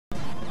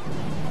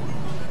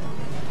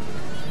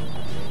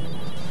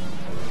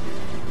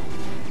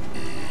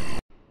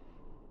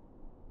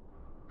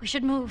We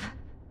should move.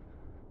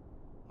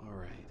 All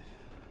right.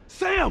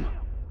 Sam!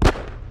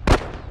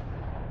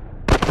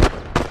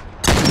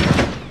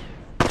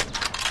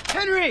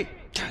 Henry!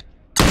 God.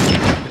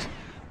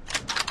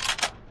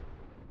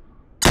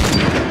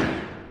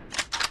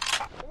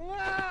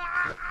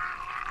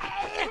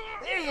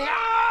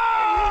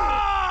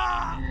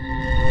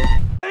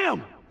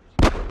 Sam!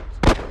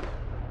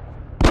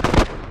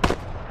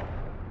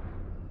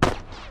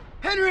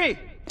 Henry!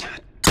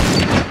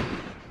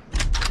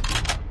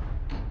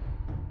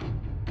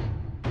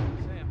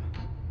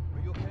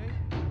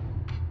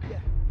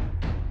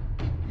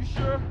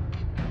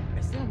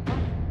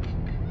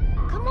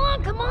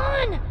 Come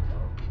on!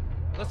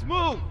 Let's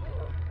move!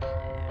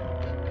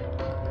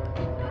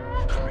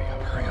 Hurry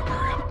up, hurry up,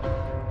 hurry up.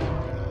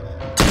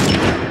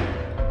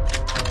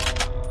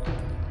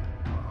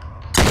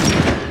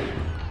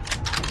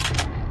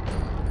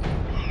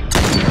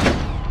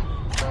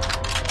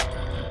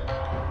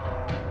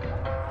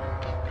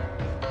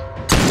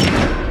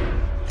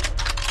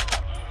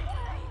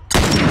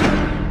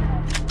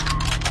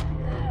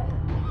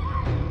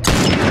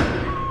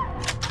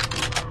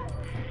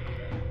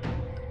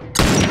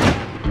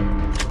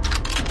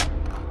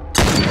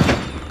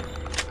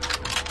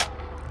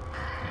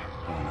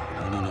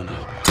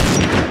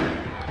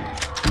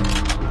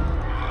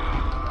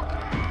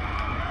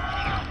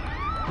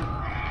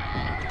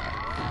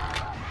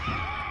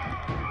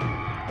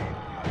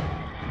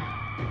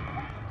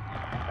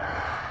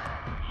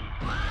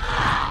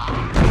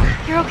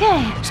 You're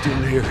okay.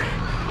 Still here.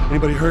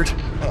 Anybody hurt?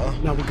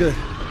 No, we're good.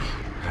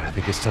 I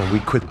think it's time we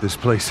quit this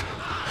place.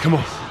 Come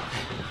on.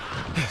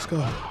 Let's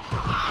go.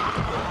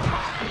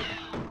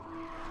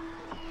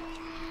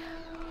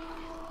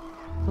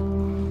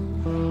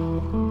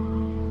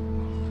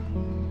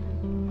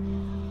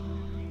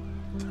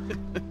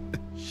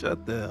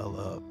 Shut the hell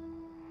up.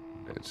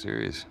 Dead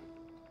serious.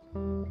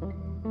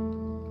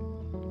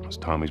 It's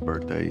Tommy's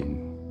birthday,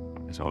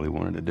 and that's all he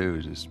wanted to do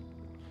is just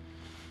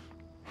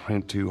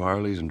rent 2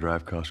 Harleys and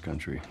drive cross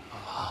country.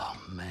 Oh,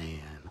 man.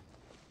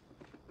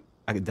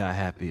 I could die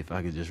happy if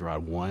I could just ride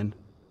one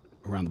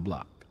around the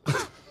block.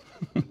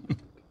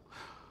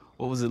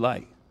 What was it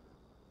like? It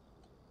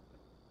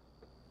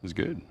was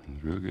good. It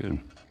was real good.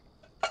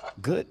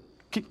 Good?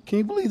 Can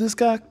you believe this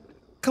guy?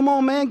 Come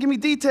on, man, give me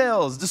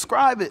details.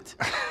 Describe it.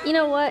 You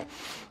know what?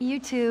 You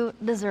two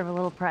deserve a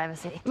little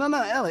privacy. No,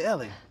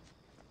 Ellie.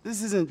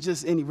 This isn't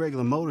just any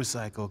regular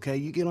motorcycle, okay?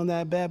 You get on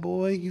that bad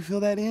boy, you feel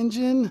that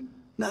engine?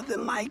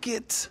 Nothing like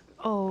it.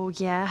 Oh,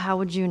 yeah? How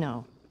would you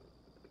know?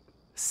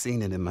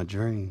 Seen it in my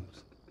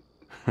dreams.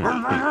 Okay.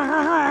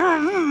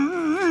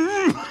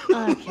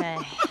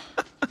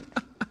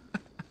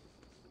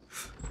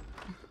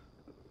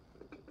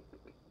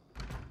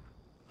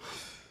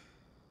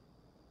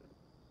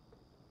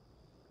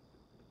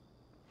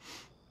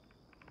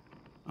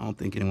 I don't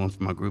think anyone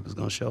from my group is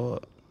gonna show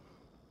up.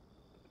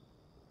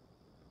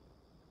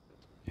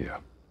 Yeah.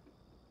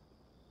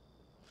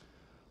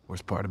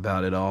 Worst part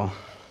about it all,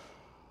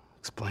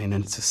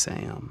 explaining it to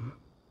Sam.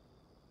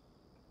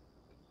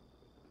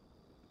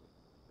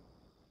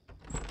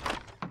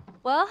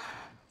 Well,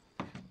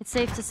 it's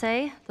safe to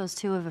say those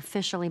two have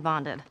officially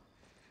bonded.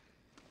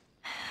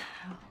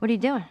 What are you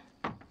doing?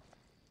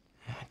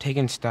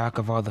 Taking stock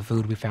of all the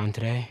food we found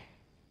today.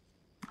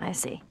 I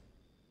see.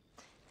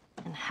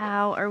 And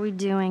how are we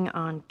doing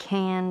on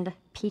canned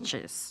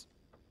peaches?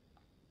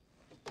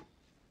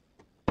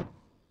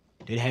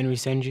 Did Henry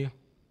send you?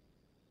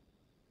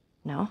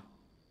 No?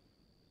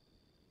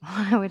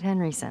 Why would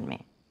Henry send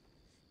me?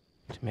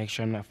 To make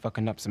sure I'm not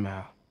fucking up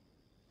somehow.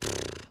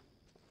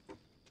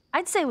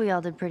 I'd say we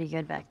all did pretty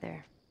good back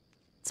there.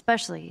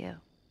 Especially you.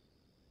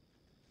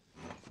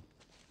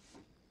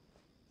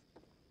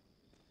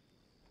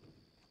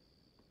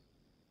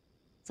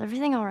 Is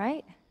everything all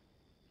right?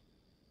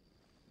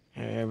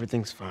 Yeah,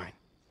 everything's fine.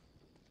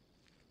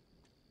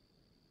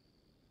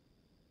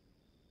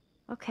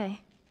 Okay.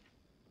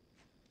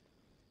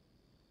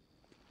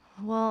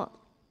 Well,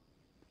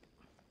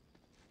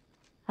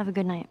 have a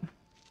good night.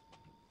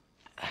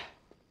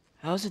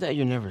 How is it that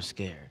you're never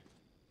scared?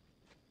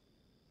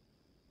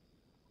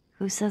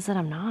 Who says that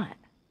I'm not?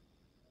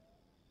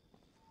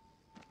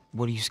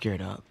 What are you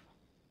scared of?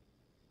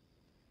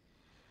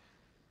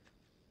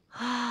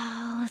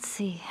 Let's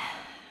see.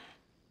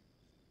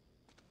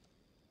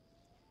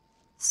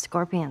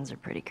 Scorpions are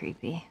pretty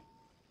creepy.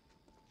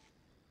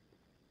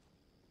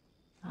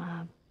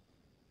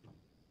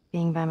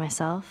 Being by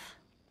myself.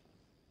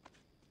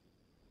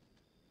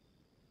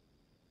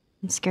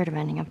 I'm scared of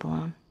ending up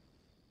alone.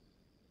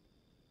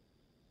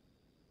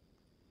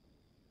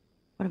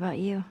 What about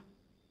you?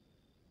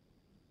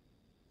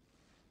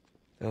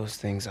 Those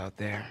things out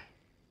there.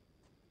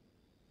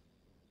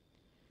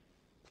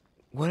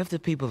 What if the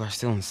people are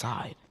still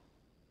inside?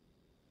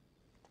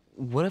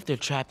 What if they're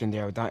trapped in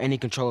there without any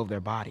control of their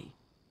body?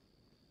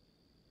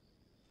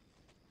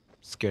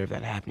 Scared of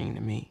that happening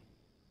to me.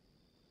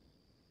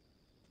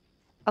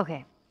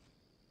 Okay.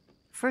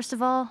 First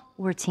of all,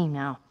 we're a team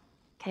now.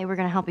 Okay, we're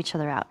gonna help each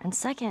other out. And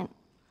second,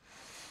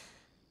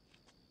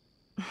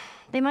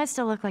 They might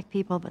still look like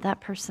people, but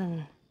that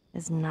person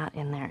is not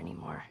in there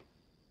anymore.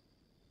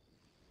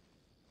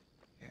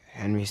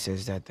 Henry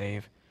says that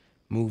they've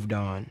moved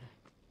on,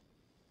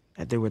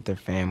 that they're with their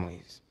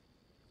families,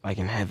 like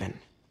in heaven.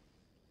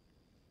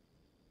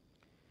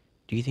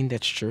 Do you think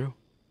that's true?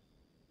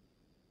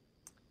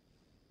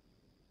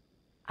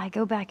 I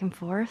go back and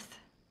forth.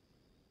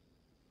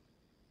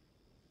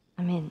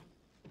 I mean,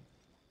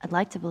 I'd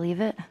like to believe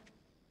it.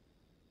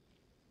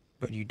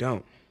 But you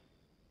don't.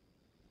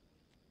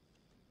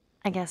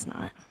 I guess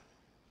not.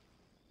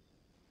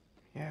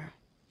 Yeah.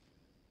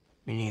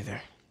 Me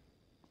neither.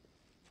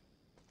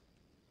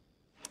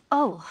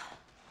 Oh.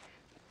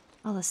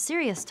 All the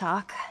serious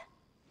talk.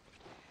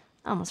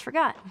 I almost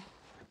forgot.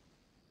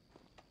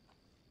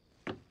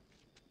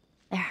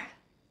 There.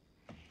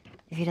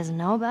 If he doesn't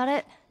know about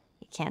it,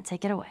 he can't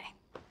take it away.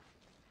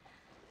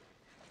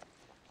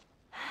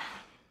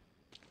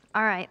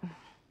 All right.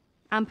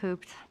 I'm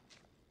pooped.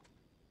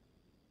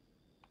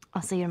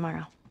 I'll see you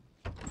tomorrow.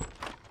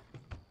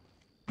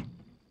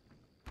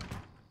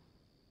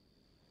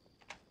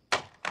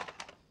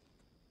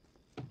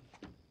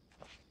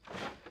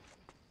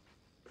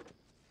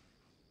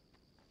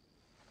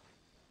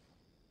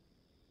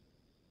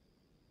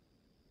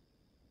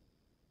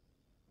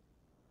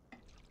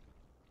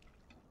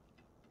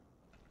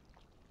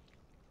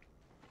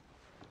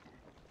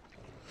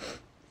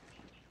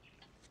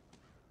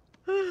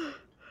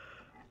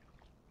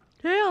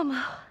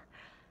 Damn,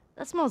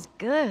 that smells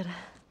good.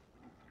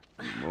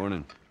 Good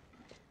morning.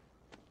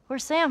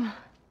 Where's Sam?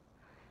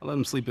 I let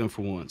him sleep in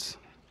for once.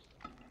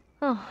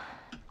 Oh,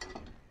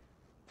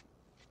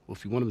 Well,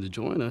 if you want him to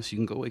join us, you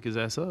can go wake his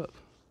ass up.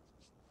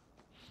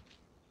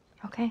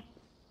 okay.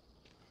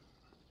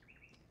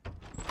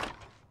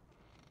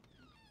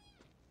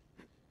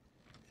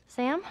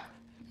 Sam?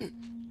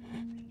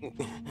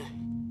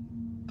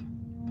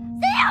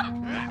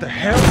 The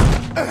hell?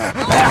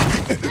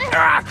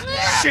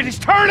 Shit, he's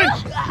turning!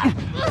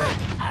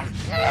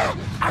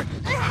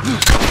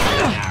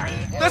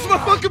 That's my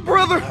fucking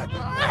brother!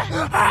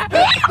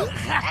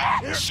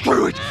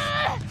 Screw it!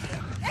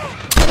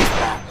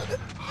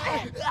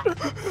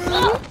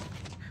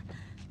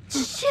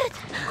 Shit!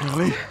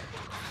 Girlie,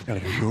 gotta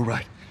get you all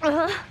right.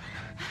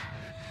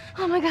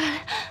 Oh my god.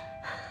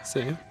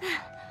 Sam?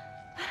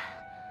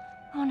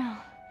 Oh no.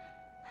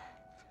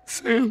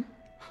 Sam?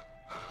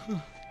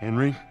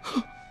 Henry?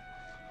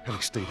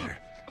 Henry, stay there.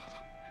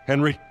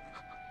 Henry,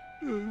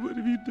 What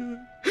have you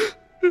done?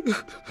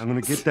 I'm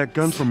gonna get that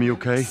gun from you,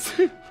 okay?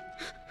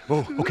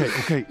 Oh,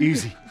 okay,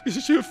 easy.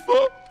 It's your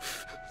fault.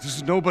 This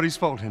is nobody's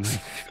fault, Henry.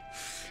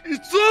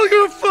 It's all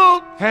your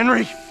fault.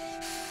 Henry!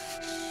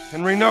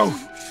 Henry, no!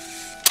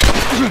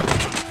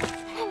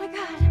 Oh my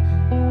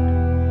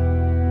god.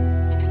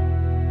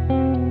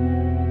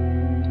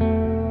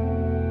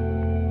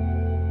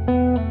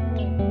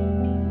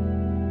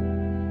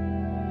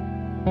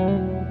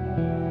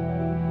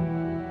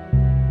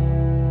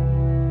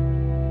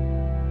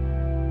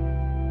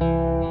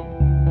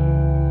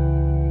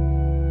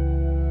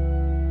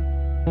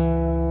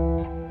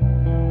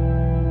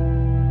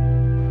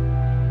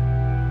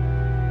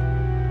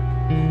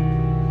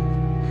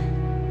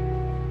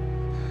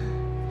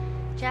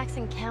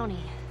 Jackson County.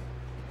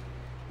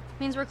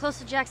 Means we're close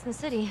to Jackson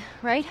City,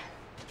 right?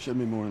 Should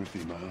be more than a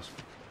few miles.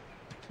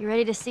 You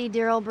ready to see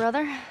dear old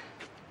brother?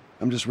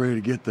 I'm just ready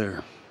to get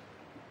there.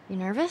 You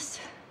nervous?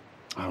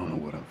 I don't know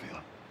what I'm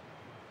feeling.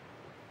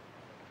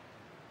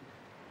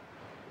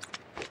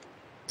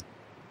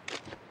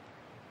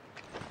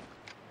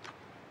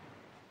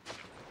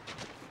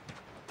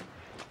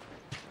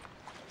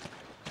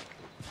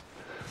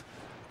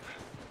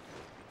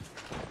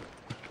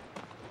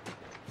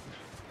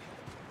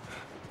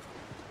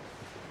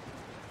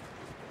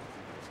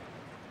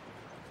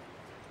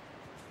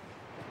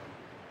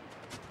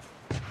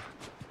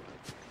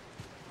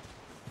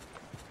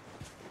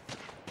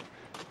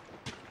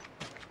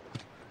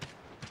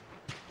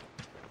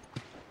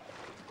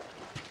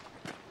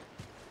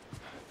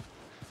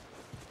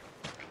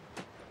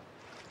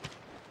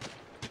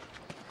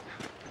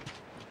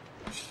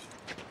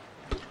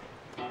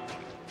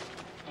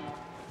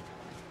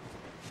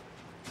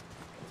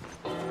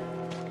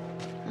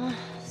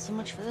 So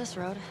much for this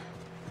road.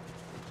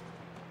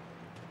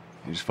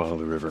 You just follow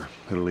the river.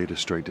 It'll lead us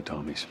straight to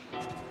Tommy's.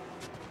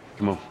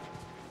 Come on.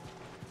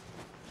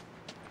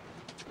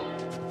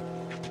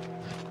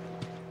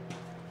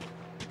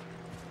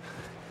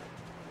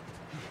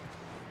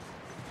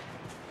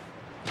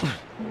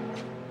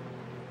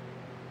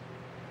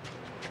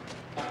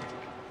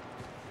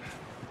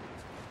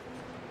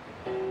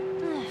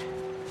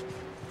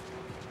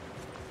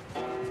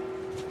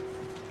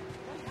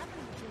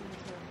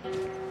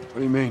 What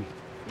do you mean?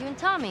 You and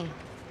Tommy.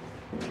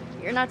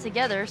 You're not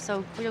together,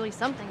 so clearly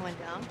something went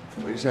down.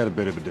 We just had a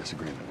bit of a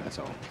disagreement, that's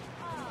all.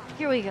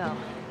 Here we go.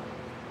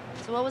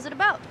 So what was it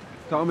about?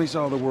 Tommy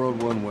saw the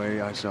world one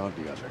way, I saw it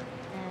the other.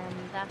 And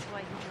that's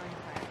why he joined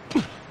the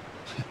fire.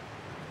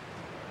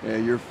 Yeah,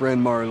 your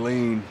friend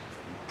Marlene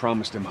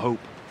promised him hope.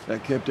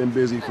 That kept him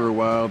busy for a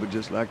while, but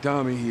just like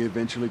Tommy, he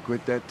eventually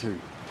quit that too.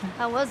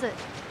 How was it?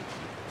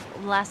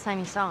 Last time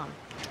you saw him?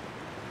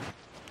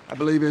 I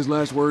believe his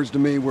last words to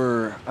me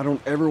were, I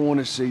don't ever want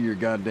to see your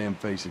goddamn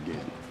face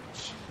again.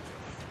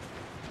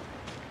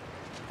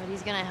 But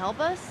he's gonna help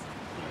us?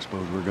 I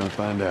suppose we're gonna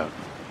find out.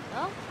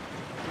 Well,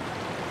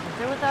 if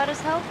they're without his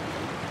help,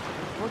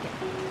 we'll get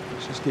him.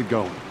 Let's just keep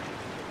going.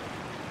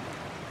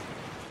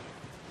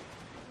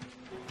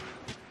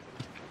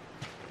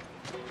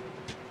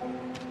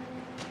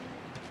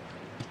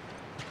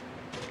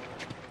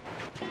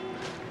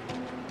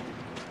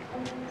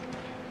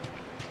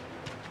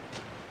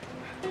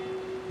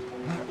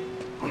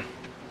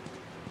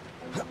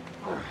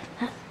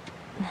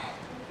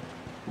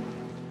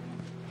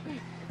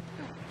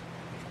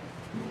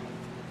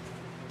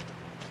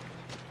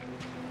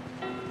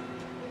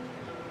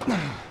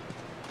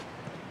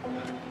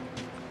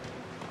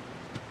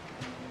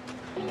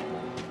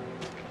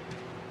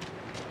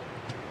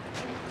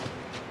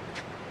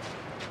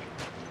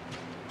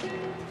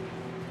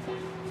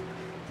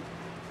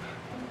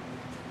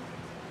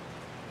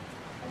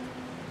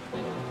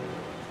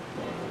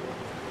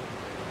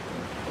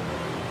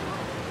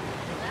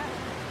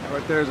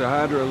 Right there's a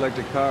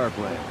hydroelectric power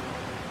plant.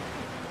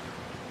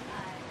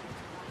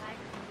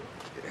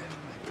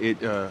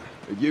 It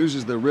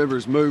uses the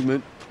river's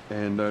movement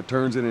and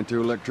turns it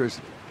into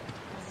electricity.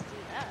 Let's do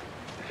that.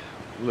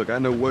 Look, I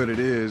know what it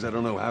is. I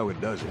don't know how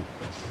it does it.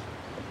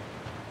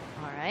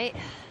 All right.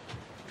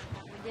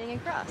 We're getting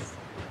across.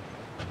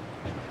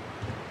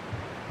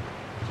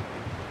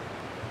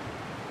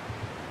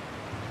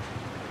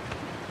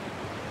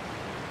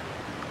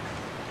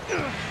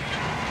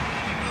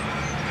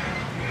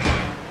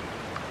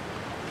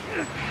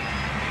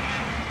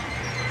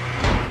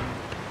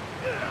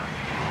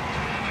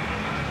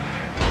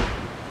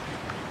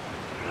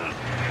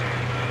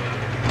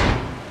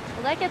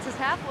 Well, that gets us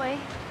halfway.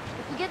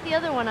 If we get the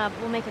other one up,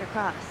 we'll make it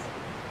across.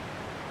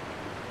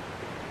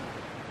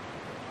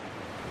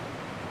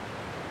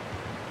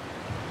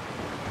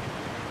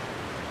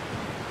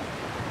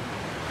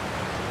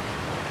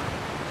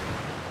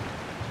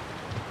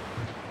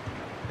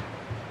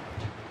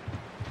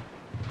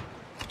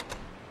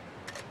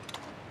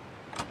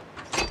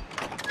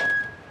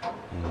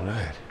 All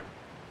right.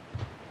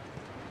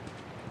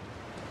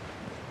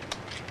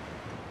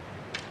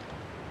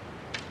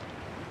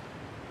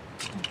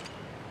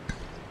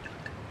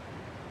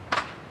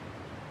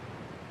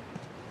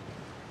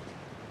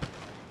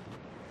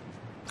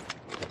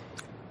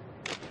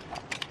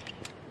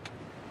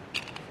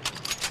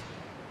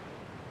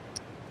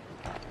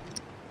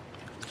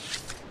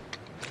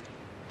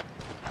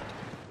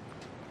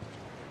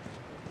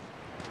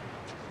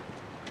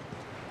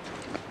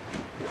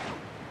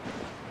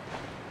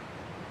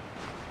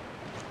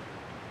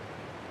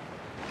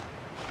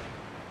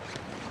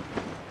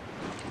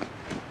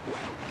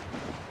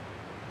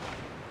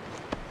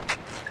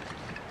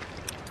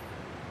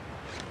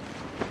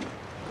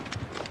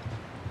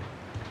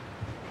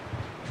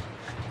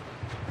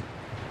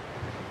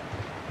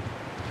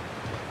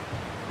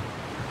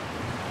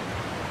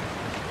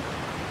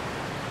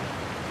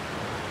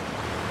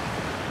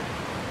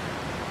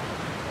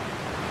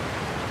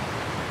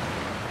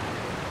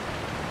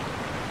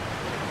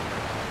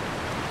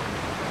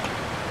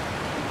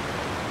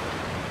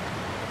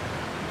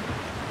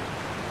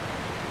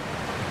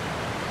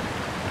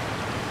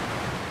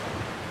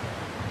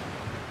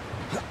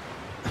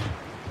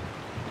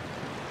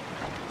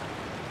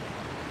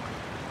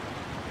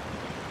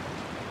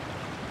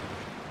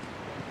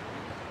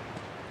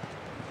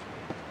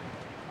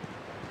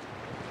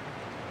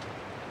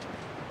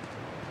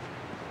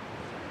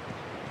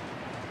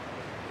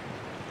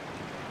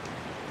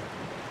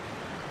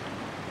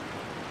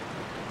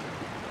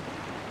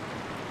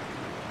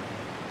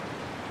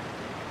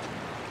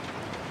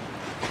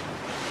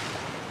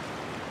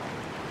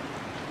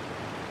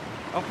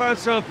 I'll find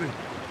something.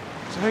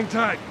 So hang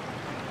tight.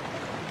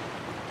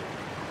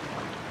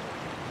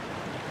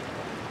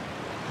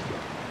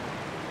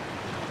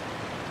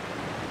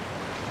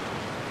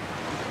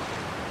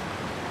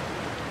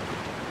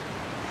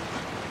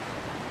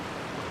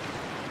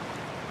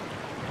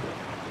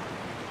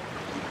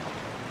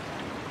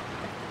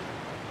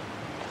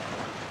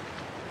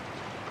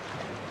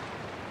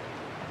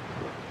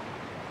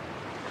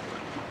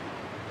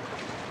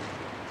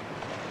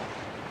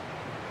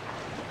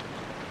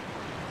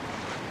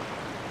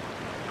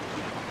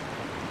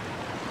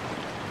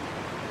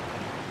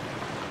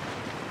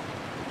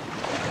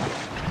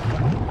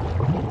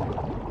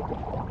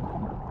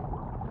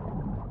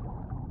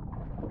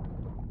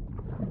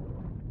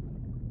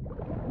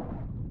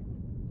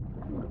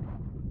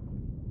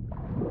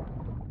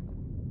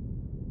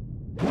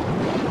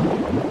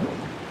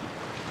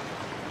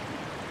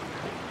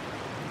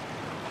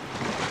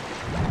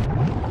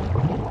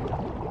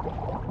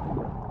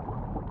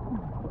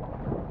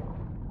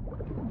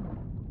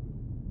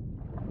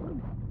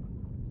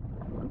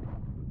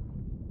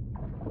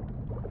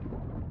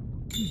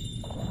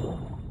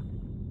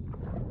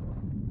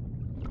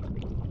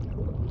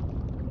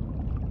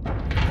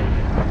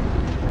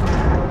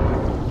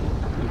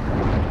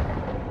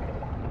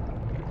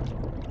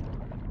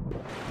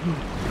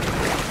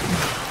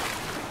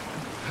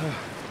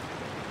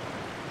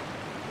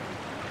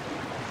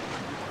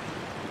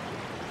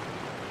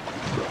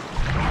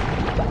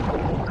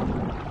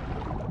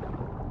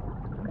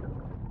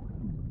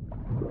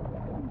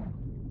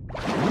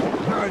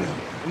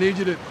 need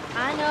you to...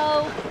 I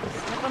know.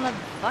 Step on the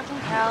fucking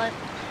pallet.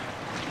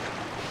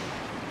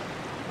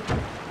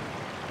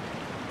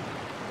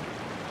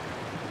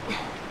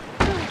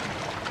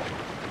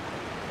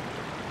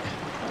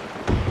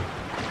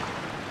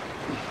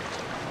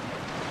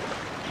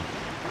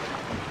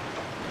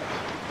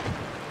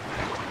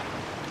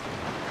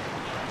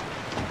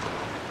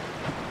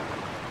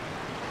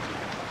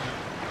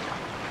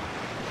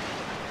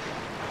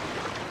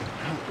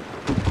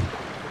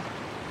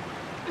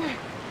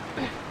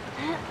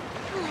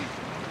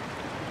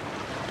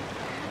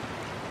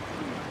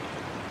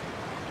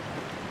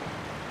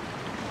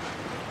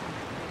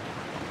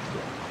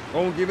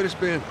 Oh, give it a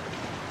spin.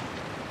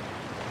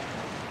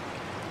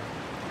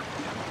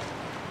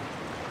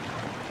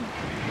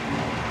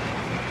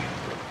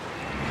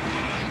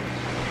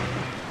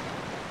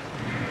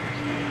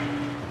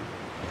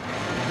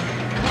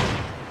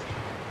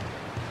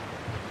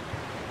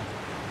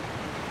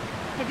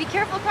 Hey, be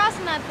careful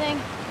crossing that thing.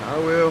 I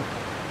will.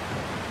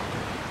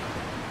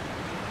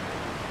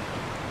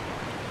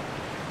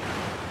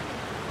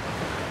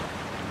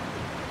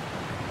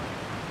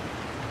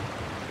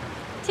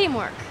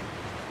 Teamwork.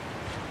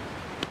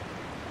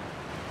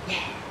 Yeah.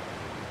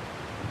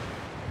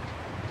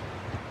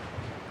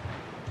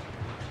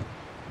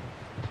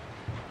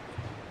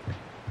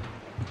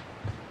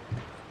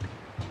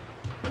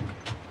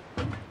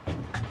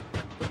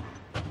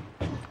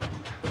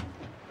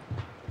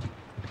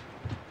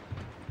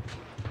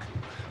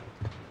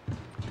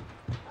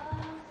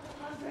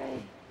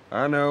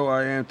 I know,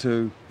 I am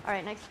too. All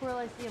right, next squirrel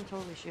I see, I'm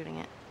totally shooting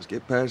it. Let's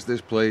get past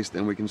this place,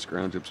 then we can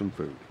scrounge up some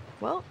food.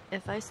 Well,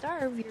 if I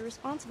starve, you're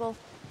responsible.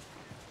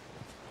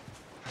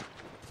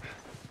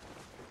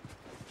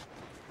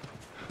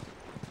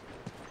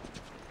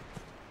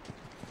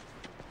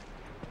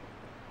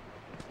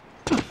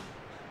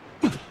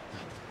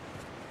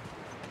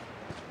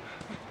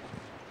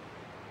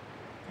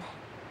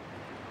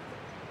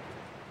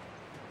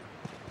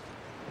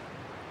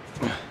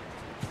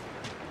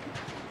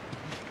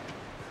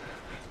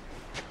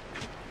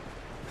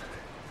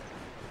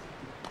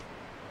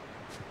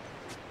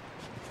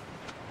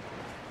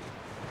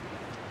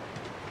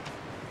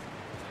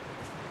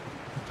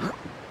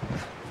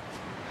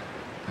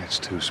 That's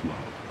too small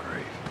of a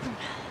grave.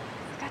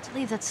 Forgot to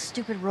leave that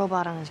stupid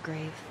robot on his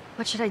grave.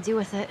 What should I do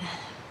with it?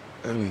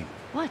 Eileen,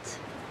 What?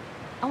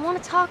 I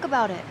want to talk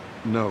about it.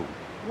 no.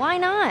 Why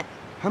not?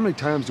 How many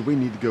times do we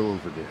need to go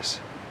over this?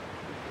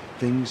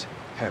 Things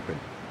happen,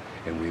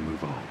 and we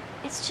move on.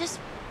 It's just...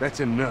 That's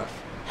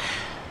enough.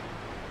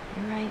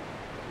 You're right.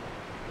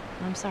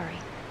 I'm sorry.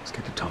 Let's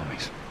get to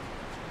Tommy's.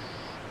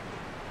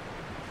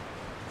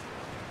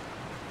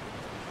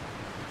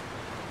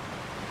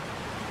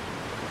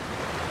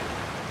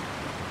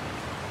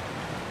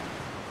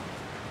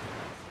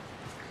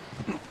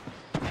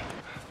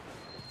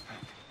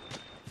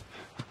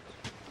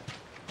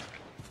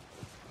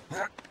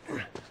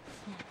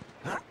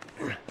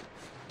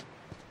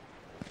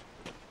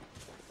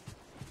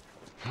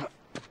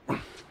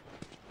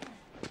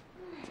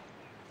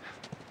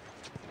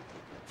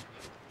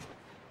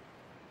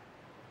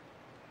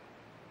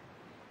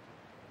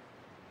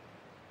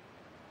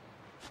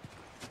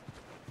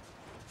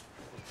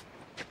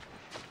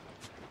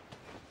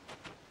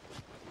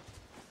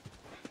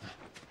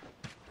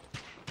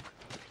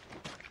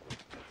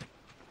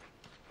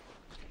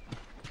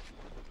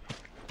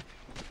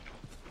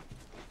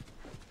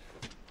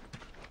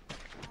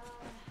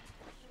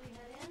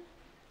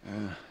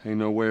 Ain't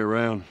no way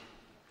around.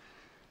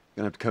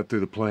 Gonna have to cut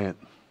through the plant.